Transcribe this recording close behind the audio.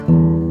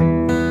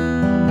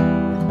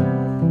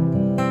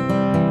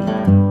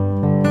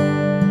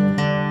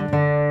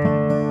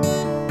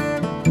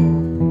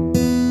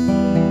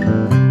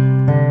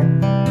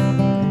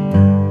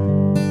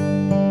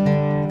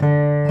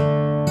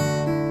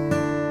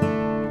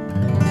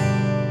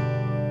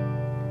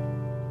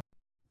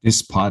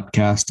This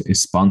podcast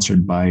is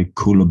sponsored by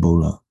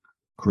Kulabula,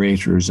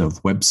 creators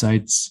of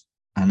websites,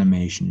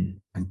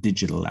 animation, and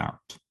digital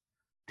art.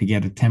 To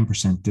get a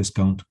 10%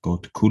 discount, go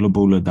to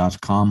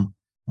kulabula.com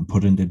and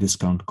put in the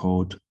discount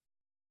code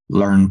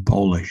Learn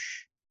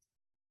Polish.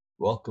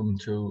 Welcome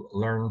to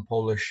Learn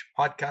Polish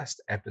podcast,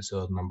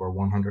 episode number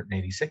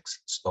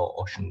 186.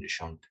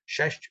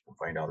 186. You can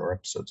find all our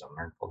episodes on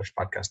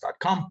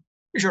learnpolishpodcast.com.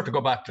 Be sure to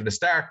go back to the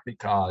start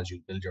because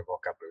you build your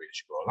vocabulary as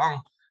you go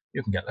along.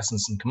 You can get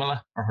lessons from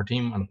Camilla or her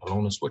team on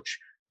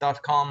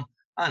polonaswitch.com.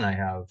 And I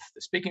have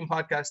the speaking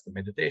podcast, the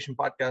meditation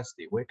podcast,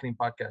 the awakening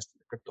podcast,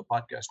 the crypto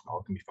podcast, and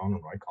all can be found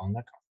on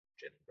roycon.com.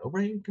 Dzień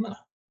dobry,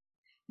 Camilla.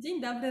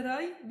 Dzień dobry,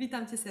 Roy.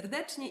 Witam Cię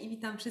serdecznie i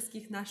witam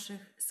wszystkich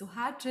naszych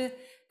słuchaczy.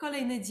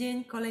 Kolejny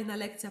dzień, kolejna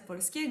lekcja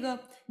polskiego.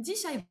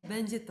 Dzisiaj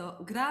będzie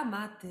to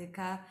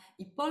gramatyka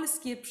i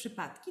polskie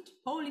przypadki, czy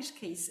Polish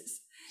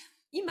cases.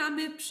 I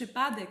mamy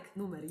przypadek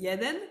numer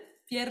 1.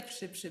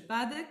 Pierwszy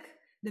przypadek,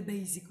 the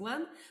basic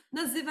one,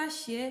 nazywa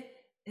się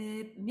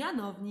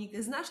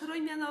mianownik. Znasz,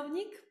 Roy,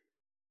 mianownik?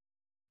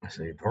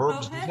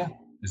 Verbs,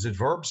 is it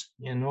verbs?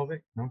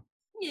 Mianownik? No.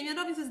 Nie,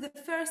 mianownik to jest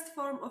the first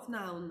form of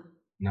noun.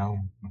 No.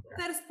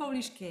 Okay. First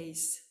Polish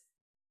case.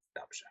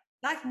 Dobrze.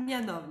 Tak,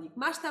 mianownik.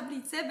 Masz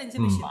tablicę,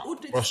 będziemy się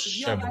uczyć,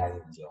 studiować.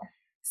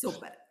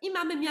 Super. I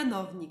mamy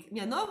mianownik.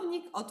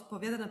 Mianownik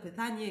odpowiada na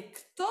pytanie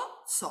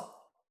kto,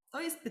 co.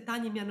 To jest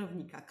pytanie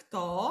mianownika.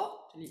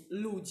 Kto, czyli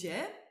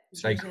ludzie,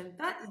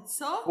 zwierzęta i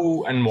co?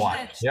 Who and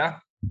what,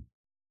 yeah?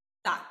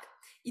 Tak.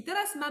 I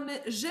teraz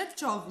mamy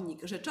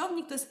rzeczownik.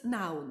 Rzeczownik to jest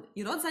noun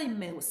i rodzaj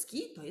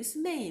męski to jest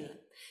male.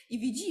 I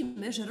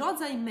widzimy, że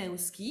rodzaj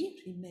męski,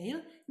 czyli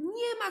male,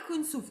 nie ma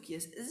końcówki,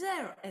 jest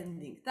zero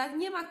ending, tak?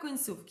 Nie ma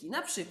końcówki.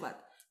 Na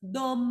przykład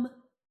dom,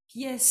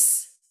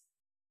 pies,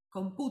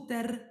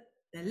 komputer,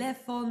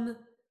 telefon,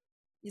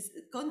 jest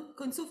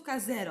końcówka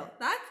zero,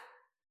 tak?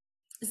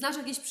 Znasz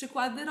jakieś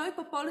przykłady, Roy,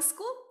 po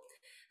polsku?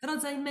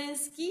 Rodzaj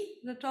męski,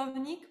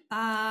 rzeczownik,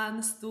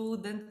 pan,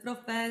 student,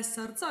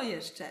 profesor, co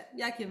jeszcze?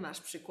 Jakie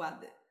masz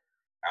przykłady?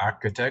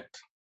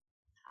 Architect.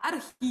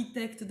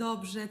 Architekt,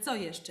 dobrze, co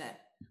jeszcze?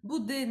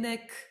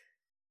 Budynek,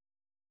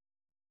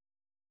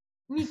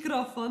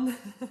 mikrofon.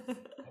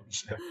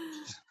 Dobrze.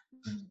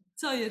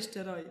 Co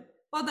jeszcze, Roy?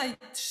 Podaj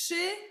 3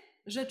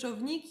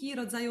 rzeczowniki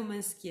rodzaju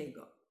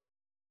męskiego.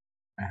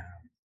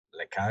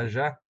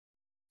 Lekarza.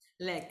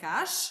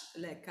 Lekarz,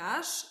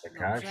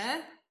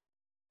 dobrze.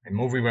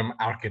 Mówiłem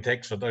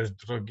architekt, so to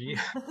jest drugi.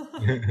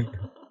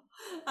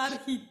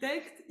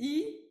 Architekt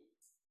i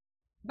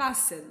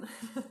basen.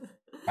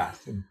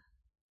 Basen.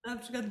 Na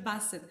przykład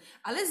basen.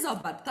 Ale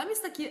zobacz, tam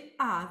jest takie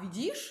A,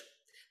 widzisz?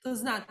 To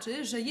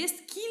znaczy, że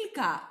jest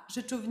kilka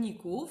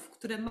rzeczowników,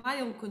 które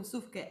mają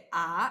końcówkę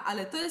A,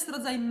 ale to jest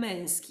rodzaj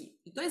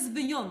męski. I to jest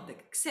wyjątek,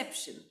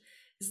 exception.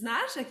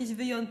 Znasz jakieś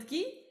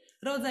wyjątki?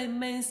 Rodzaj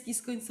męski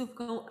z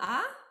końcówką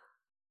A?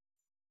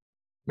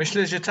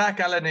 Myślę, że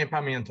tak, ale nie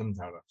pamiętam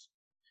teraz.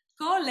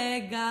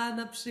 Kolega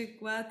na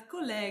przykład,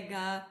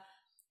 kolega.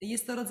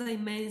 Jest to rodzaj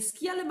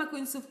męski, ale ma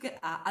końcówkę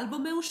A. Albo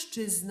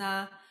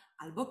mężczyzna,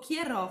 albo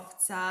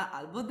kierowca,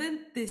 albo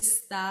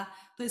dentysta.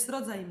 To jest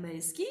rodzaj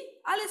męski,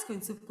 ale z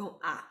końcówką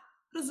A.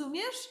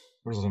 Rozumiesz?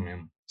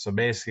 Rozumiem. So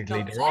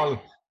basically they're all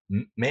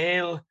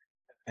male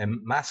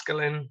and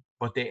masculine,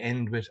 but they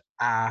end with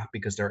A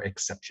because they're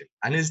exception.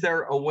 And is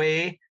there a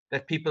way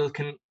that people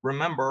can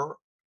remember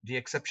the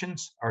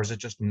exceptions, or is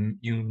it just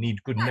you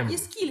need good memory?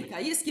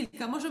 Jest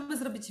kilka. Możemy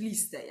zrobić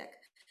listę jak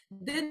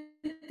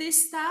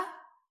dentysta,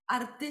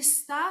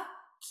 artysta,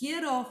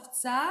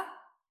 kierowca,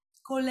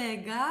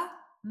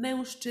 kolega,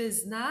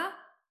 mężczyzna,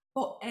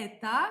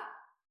 poeta,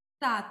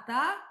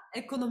 tata,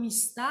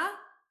 ekonomista,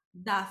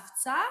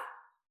 dawca.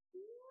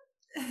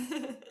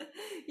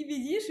 I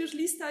widzisz, już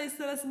lista jest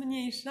coraz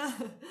mniejsza.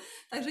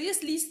 Także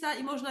jest lista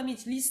i można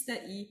mieć listę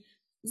i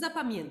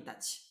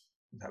zapamiętać.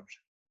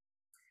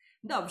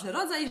 Dobrze,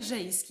 rodzaj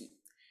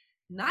żeński.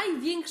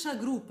 Największa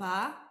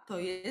grupa to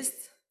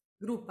jest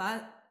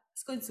grupa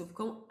z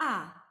końcówką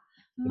A.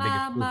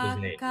 Mama,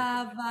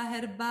 kawa,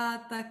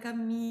 herbata,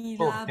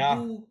 Kamila,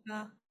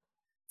 bułka,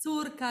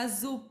 córka,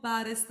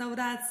 zupa,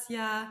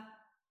 restauracja,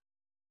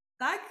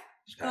 tak?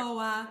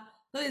 Szkoła.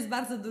 To jest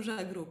bardzo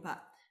duża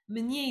grupa.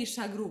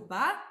 Mniejsza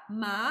grupa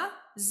ma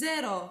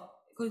 0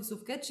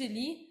 końcówkę,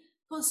 czyli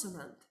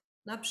konsonant.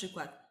 Na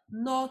przykład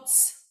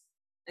noc,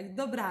 jak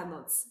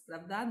dobranoc,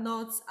 prawda?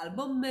 Noc,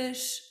 albo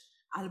mysz,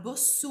 albo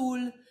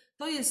sól.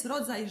 To jest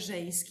rodzaj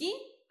żeński,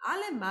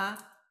 ale ma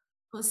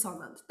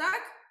konsonant,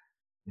 tak?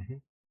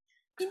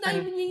 I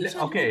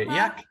najmniejsza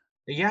grupa...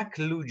 Jak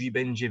ludzi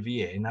będzie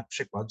wie, na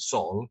przykład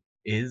sol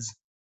is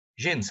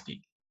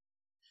żeński?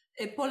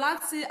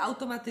 Polacy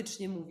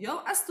automatycznie mówią,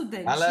 a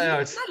studenci na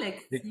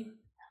lekcji.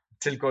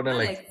 Tylko na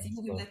lekcji.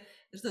 Mówimy,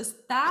 że to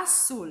jest ta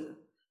sól,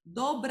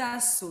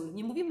 dobra sól.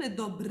 Nie mówimy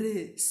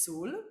dobry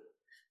sól,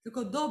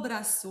 tylko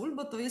dobra sól,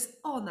 bo to jest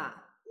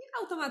ona. I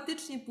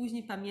automatycznie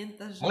później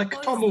pamiętasz, że ale to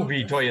kto jest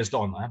mówi, to jest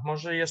ona?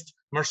 Może jest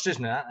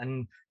mężczyzna, a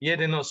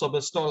jedna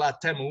osoba 100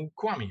 lat temu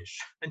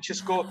kłamiesz. On cię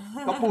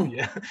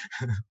kapuje.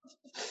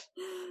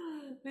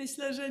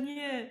 Myślę, że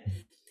nie.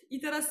 I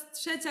teraz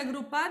trzecia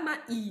grupa ma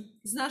i.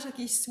 Znasz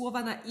jakieś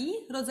słowa na i?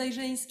 Rodzaj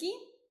żeński?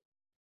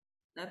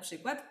 Na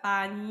przykład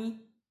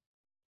pani.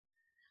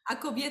 A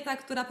kobieta,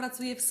 która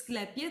pracuje w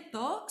sklepie,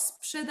 to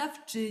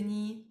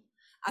sprzedawczyni.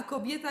 A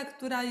kobieta,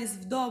 która jest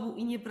w domu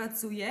i nie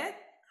pracuje,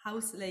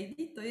 house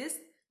lady, to jest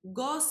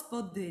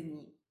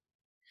gospodyni.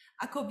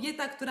 A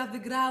kobieta, która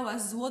wygrała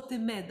złoty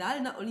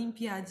medal na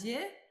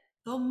olimpiadzie,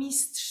 to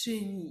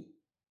mistrzyni.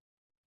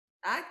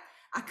 Tak?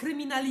 A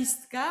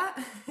kryminalistka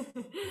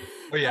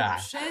Oh, yeah.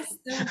 to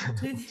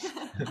przestępczyni.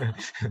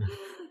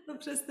 To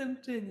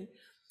przestępczyni.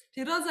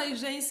 Czyli rodzaj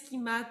żeński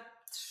ma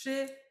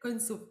 3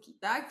 końcówki,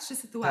 tak? 3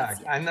 Tak.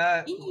 sytuacje. And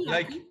I like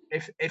nijaki.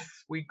 if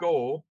we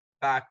go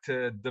back to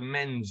the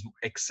men's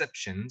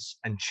exceptions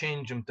and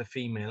change them to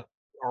female,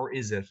 or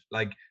is it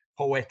like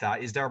poeta?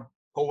 Is there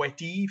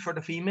poeti for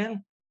the female?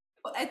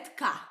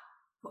 Poetka.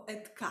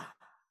 Poetka.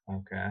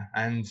 Okay.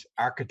 And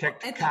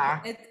architect Poeta, ka,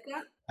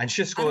 poetka. and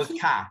Shisko is Archi-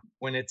 ka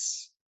when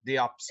it's the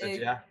opposite, Eh,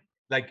 yeah?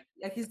 Like,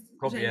 Jak jest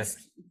Kobiet.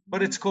 żeński.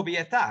 but it's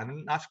kobieta,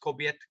 not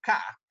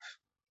kobietka.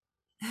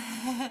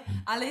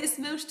 Ale jest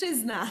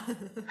mężczyzna.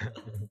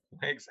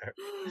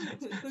 Exactly.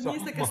 To So, nie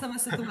jest taka sama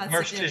sytuacja.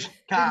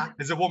 Mężczyzna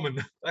is a woman.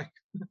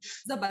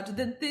 Zobacz,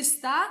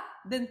 dentysta,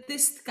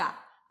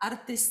 dentystka,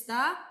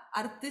 artysta,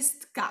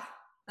 artystka,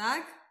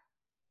 tak?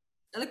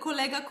 Ale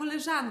kolega,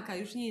 koleżanka,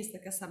 już nie jest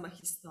taka sama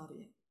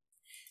historia.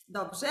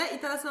 Dobrze, i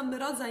teraz mamy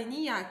rodzaj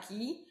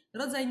nijaki.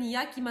 Rodzaj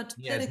nijaki ma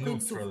 4 Yes,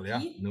 końcówki. neutral,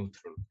 yeah?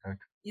 Neutral, tak.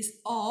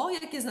 Jest o,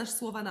 jakie znasz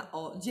słowa na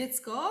o?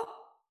 Dziecko,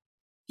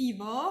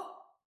 piwo,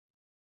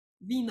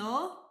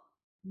 wino,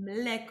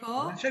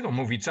 mleko. Dlaczego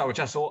mówi cały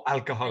czas o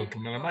alkohol?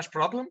 Masz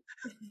problem?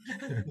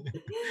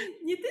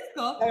 Nie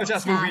tylko. Cały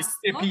czas mówi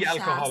Ciastko, pij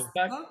alkohol, ciastko.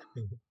 tak?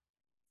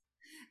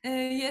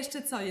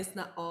 Jeszcze co jest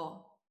na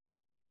o?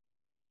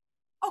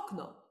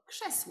 Okno,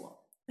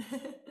 krzesło.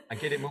 A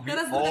kiedy mówi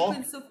Teraz druga o,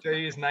 końcówka. to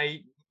jest na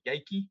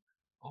jajki?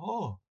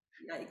 O,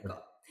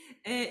 Jajko.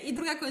 I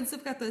druga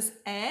końcówka to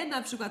jest e,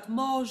 na przykład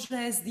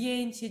morze,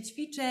 zdjęcie,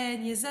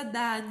 ćwiczenie,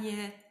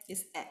 zadanie,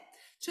 jest e.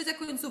 Trzecia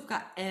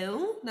końcówka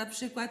na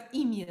przykład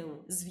imię,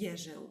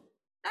 zwierzę.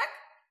 Tak?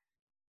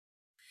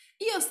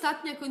 I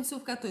ostatnia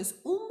końcówka to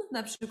jest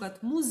na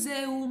przykład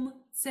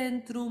muzeum,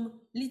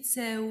 centrum,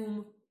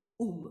 liceum,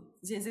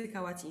 z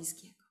języka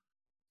łacińskiego.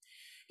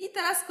 I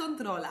teraz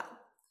kontrola.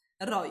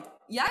 Roy,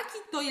 jaki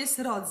to jest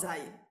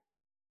rodzaj?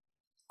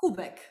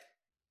 Kubek.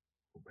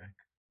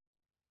 kubek.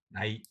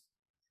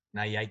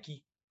 Na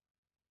jajki?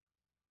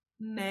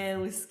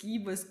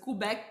 Męski, bo jest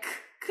kubek,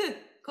 k,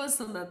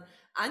 konsonant.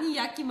 Ani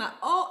jaki ma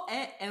o,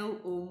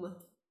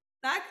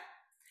 tak?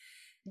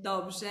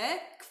 Dobrze,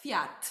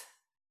 kwiat.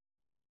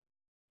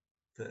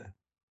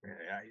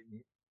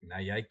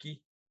 Na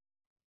jajki?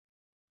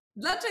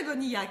 Dlaczego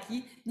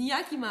nijaki?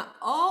 Nijaki ma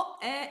o,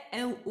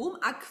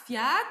 a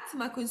kwiat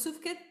ma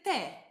końcówkę t,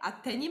 a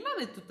t nie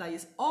mamy tutaj,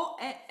 jest o,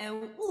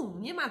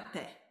 nie ma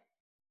t.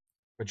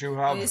 But you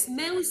To have, jest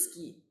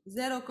męski,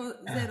 zero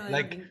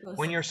like,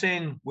 when you're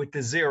saying with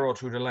the zero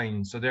through the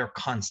line, so they're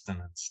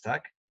consonants,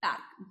 tak?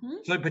 Tak. Mhm.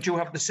 So, but you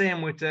have the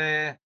same with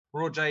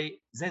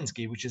rodzaj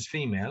zenski, which is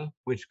female,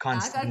 with Tak, ale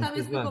consonants tam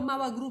jest as well. tylko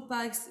mała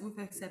grupa with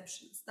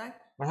exceptions,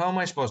 tak? But how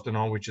am I supposed to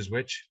know which is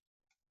which?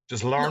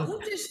 Just learn? No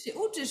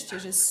uczysz się,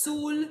 że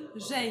sól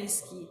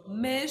żeński,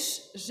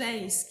 mysz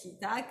żeński,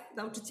 tak?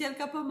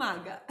 Nauczycielka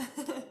pomaga.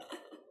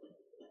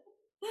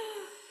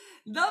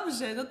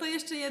 Dobrze, no to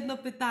jeszcze jedno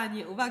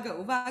pytanie. Uwaga,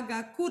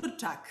 uwaga.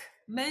 Kurczak.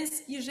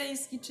 Męski,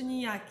 żeński czy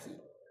nijaki?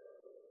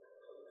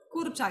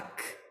 Kurczak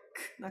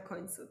k na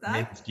końcu, tak?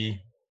 Męski.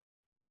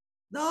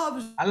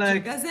 Dobrze, Ale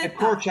gazeta.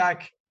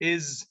 kurczak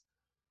is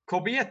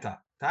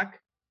kobieta,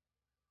 tak?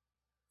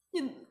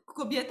 Nie,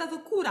 kobieta to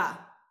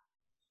kura.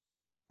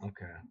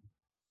 Okay.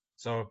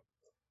 So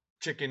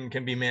chicken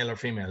can be male or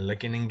female.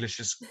 Like in English,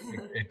 is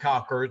a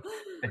cock or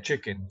a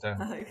chicken. So.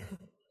 Tak.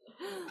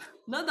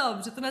 No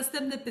dobrze, to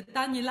następne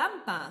pytanie.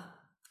 Lampa.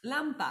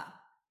 Lampa.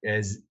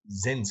 Is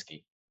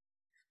zenski.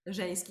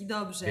 Żeński,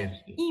 dobrze.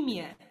 Żeński.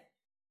 Imię.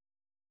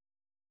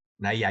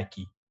 Na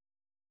jaki?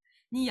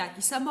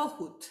 Nijaki.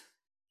 Samochód.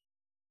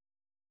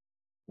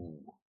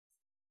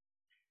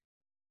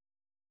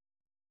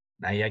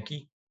 Na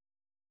jaki?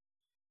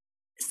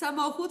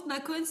 Samochód na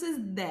końcu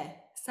jest D.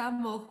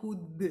 Samochód.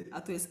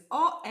 A tu jest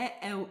O, A,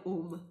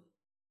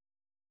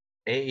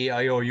 E,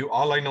 I, O, U.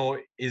 All I know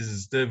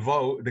is the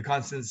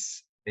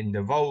consonants in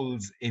the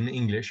vowels in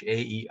English. A,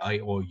 E,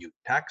 I, O, U.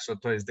 Tak? So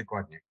to jest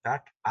dokładnie.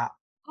 Tak? A.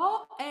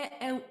 O,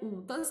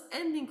 To jest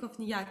ending of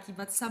nijaki,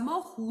 but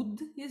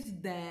samochód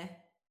jest D.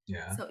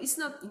 Yeah. So it's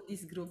not in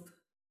this group.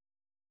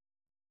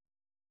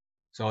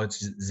 So it's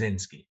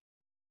zenski.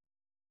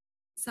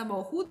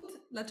 Samochód?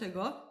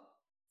 Dlaczego?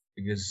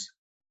 Because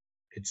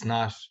it's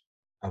not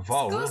a Z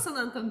vowel.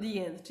 consonant on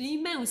the end,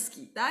 czyli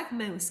męski, tak?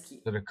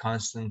 Męski. So the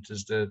consonant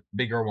is the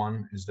bigger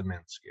one, is the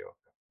męski.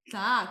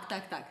 Tak,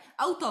 tak, tak.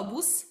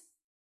 Autobus.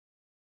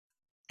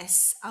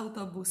 S,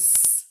 autobus.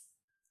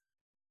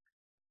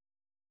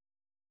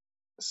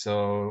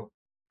 So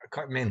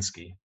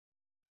męski.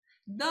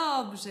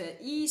 Dobrze.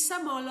 I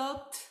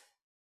samolot.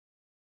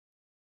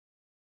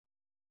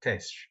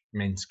 Też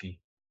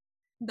męski.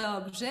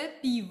 Dobrze.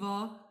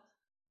 Piwo.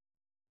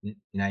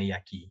 Na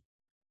jaki?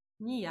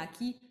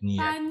 Nijaki.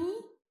 Nijaki. Pani.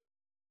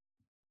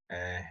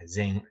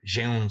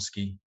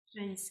 Żeński.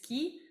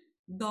 Żeński.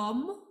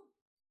 Dom.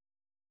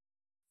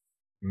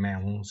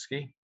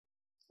 Męski.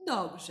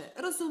 Dobrze.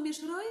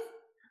 Rozumiesz, Roy?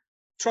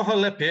 Trochę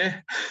lepiej.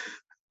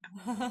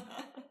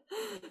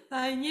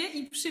 Fajnie.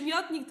 I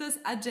przymiotnik to jest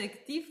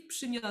adjective,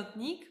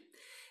 przymiotnik.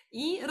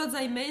 I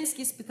rodzaj męski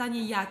jest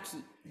pytanie jaki.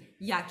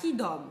 Jaki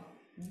dom?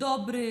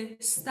 Dobry,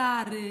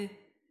 stary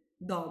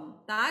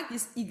dom, tak?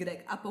 Jest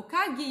Y, a po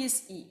KG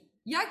jest I.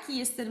 Jaki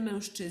jest ten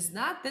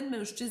mężczyzna? Ten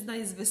mężczyzna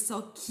jest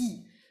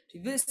wysoki,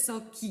 czyli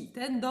wysoki.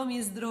 Ten dom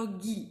jest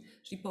drogi,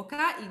 czyli po K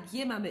i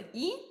G mamy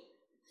I.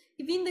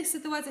 I w innych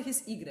sytuacjach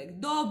jest Y.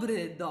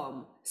 Dobry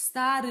dom,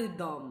 stary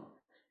dom,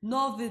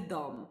 nowy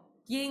dom,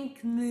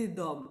 piękny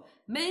dom.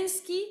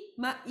 Męski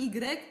ma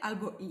Y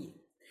albo I.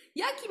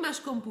 Jaki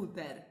masz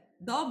komputer?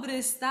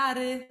 Dobry,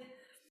 stary,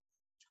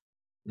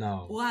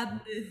 No.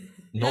 ładny.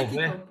 Jaki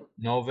Nowy. komputer?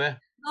 Nowy.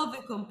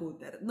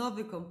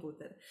 Nowy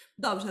komputer.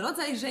 Dobrze,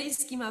 rodzaj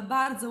żeński ma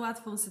bardzo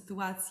łatwą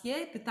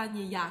sytuację.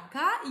 Pytanie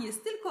jaka i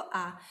jest tylko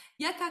A.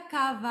 Jaka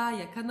kawa,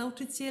 jaka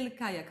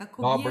nauczycielka, jaka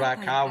kobieta, Dobra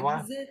kawa,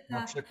 jaka gazeta.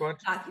 na przykład.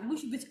 Tak, i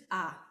musi być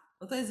A,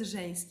 bo to jest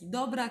żeński.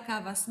 Dobra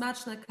kawa,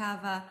 smaczna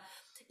kawa.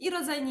 I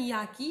rodzaj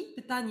nijaki,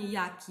 pytanie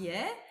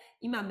jakie.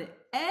 I mamy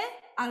E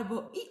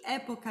albo IE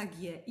po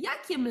KG.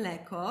 Jakie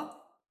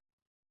mleko?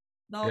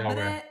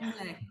 Dobre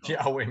mleko.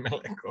 Białe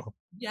mleko.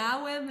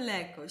 Białe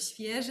mleko,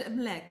 świeże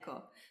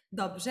mleko.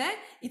 Dobrze?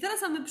 I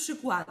teraz mamy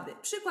przykłady.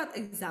 Przykład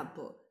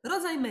example.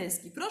 Rodzaj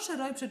męski. Proszę,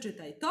 Roy,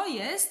 przeczytaj. To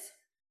jest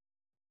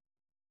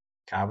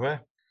Kawę.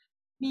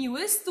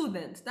 miły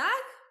student,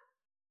 tak?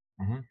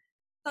 Mhm.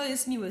 To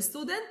jest miły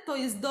student, to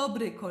jest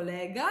dobry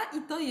kolega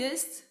i to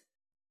jest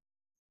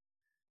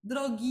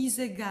drogi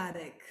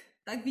zegarek.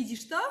 Tak,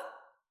 widzisz to?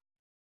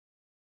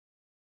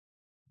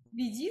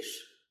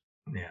 Widzisz?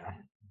 Yeah.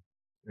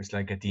 It's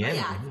like at the No end.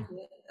 jak?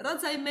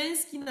 Rodzaj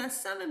męski na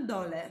samym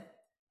dole.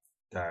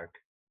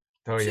 Tak.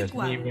 To jest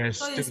Przykład. miły To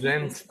jest miły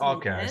student.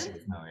 Okej,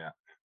 student. no ja.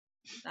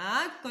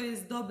 Tak, to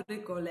jest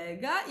dobry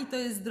kolega i to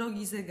jest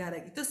drogi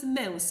zegarek. I to jest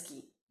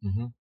męski.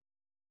 Mhm.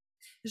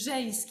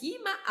 Żeński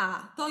ma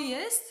A. To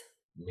jest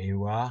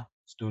Miła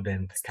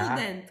studentka.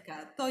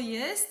 studentka. To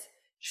jest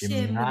Ciemna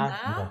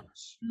ciemna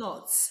noc.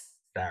 noc.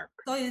 Dark.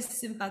 To jest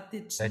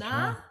sympatyczna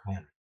Leczna.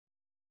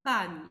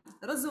 pani.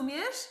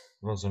 Rozumiesz?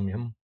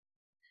 Rozumiem.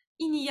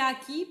 I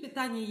nijaki,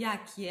 pytanie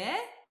jakie,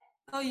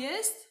 to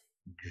jest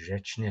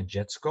Grzeczne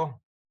dziecko.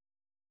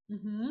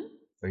 mhm,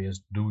 To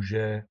jest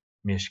duże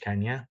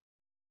mieszkanie.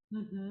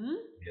 mhm,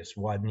 Jest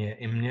ładnie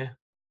imię.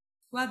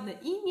 ładne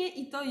imię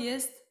i to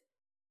jest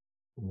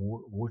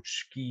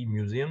Łódzki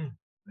Museum.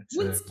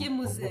 łódzkie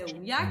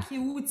muzeum. Jakie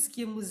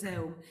łódzkie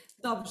muzeum?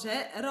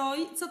 Dobrze.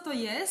 Roy, co to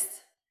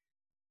jest?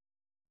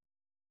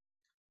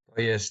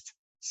 To jest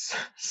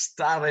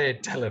stary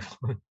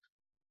telefon.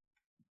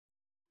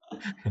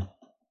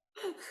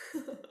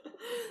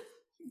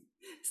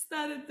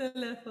 Stary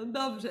telefon,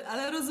 dobrze,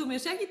 ale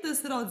rozumiesz, jaki to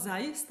jest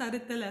rodzaj, stary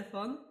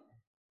telefon?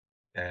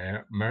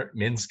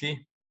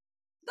 Miński.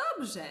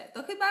 Dobrze,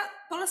 to chyba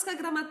polska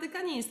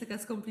gramatyka nie jest taka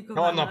No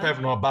skomplikowana. na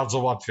pewno, bardzo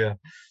łatwe.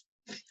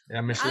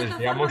 Ja myślę, Ale ta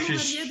że ja forma muszę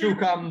numer jeden-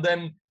 szukam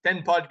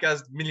ten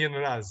podcast milion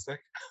razy,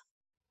 tak?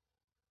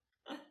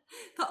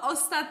 To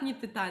ostatnie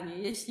pytanie,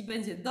 jeśli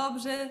będzie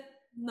dobrze,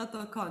 no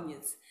to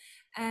koniec.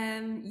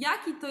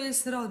 Jaki to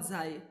jest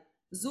rodzaj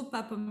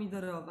zupa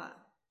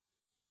pomidorowa?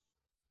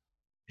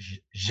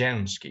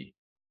 Ziemski.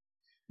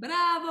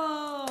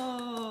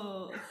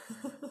 Brawo!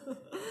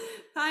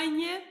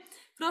 Fajnie.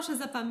 Proszę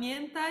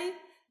zapamiętaj,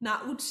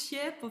 naucz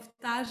się,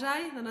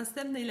 powtarzaj. Na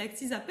następnej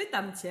lekcji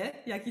zapytam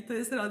Cię, jaki to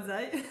jest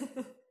rodzaj.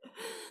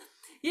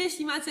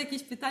 Jeśli macie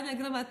jakieś pytania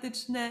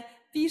gramatyczne,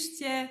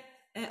 piszcie,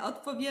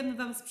 odpowiemy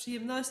Wam z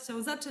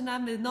przyjemnością.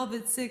 Zaczynamy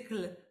nowy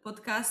cykl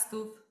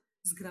podcastów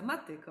z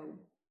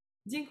gramatyką.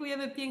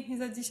 Dziękujemy pięknie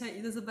za dzisiaj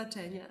i do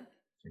zobaczenia.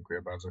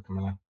 Dziękuję bardzo,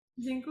 Camilla.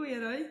 Dziękuję,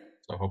 Roy.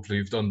 So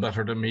hopefully you've done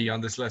better than me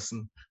on this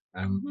lesson.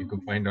 You can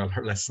find all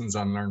our lessons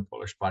on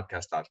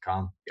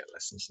learnpolishpodcast.com. Get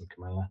lessons from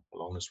Camilla,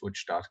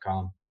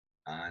 alonaswitch.com.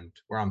 And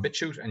we're on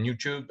BitChute and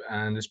YouTube,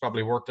 and it's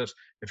probably worth it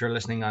if you're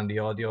listening on the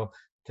audio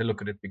to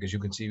look at it, because you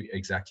can see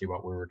exactly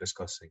what we were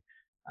discussing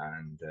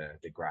and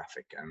the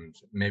graphic. And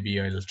maybe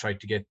I'll try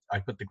to I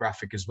put the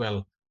graphic as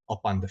well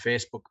up on the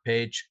Facebook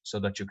page so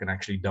that you can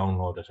actually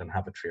download it and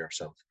have it for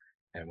yourself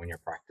when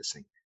you're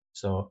practicing.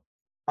 So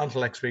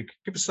until next week,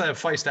 give us a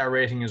 5-star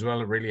rating as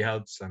well. It really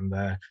helps. And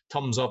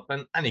thumbs up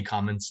and any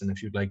comments. And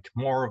if you'd like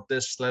more of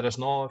this, let us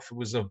know if it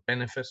was of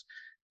benefit.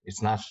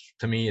 It's not,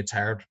 to me, it's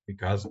hard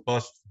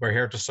but we're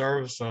here to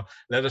serve. So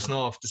let us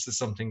know if this is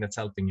something that's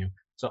helping you.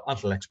 So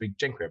until next week,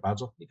 dziękuję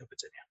bardzo i do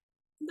widzenia.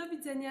 Do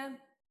widzenia.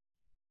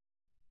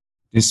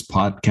 This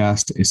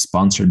podcast is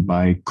sponsored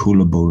by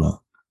Coolabola,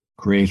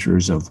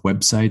 creators of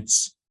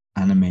websites,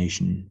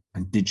 animation,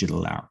 and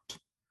digital art.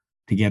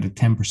 To get a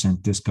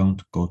 10%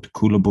 discount, go to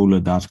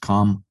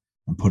coolabola.com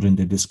and put in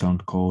the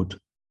discount code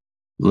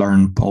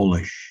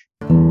LearnPolish.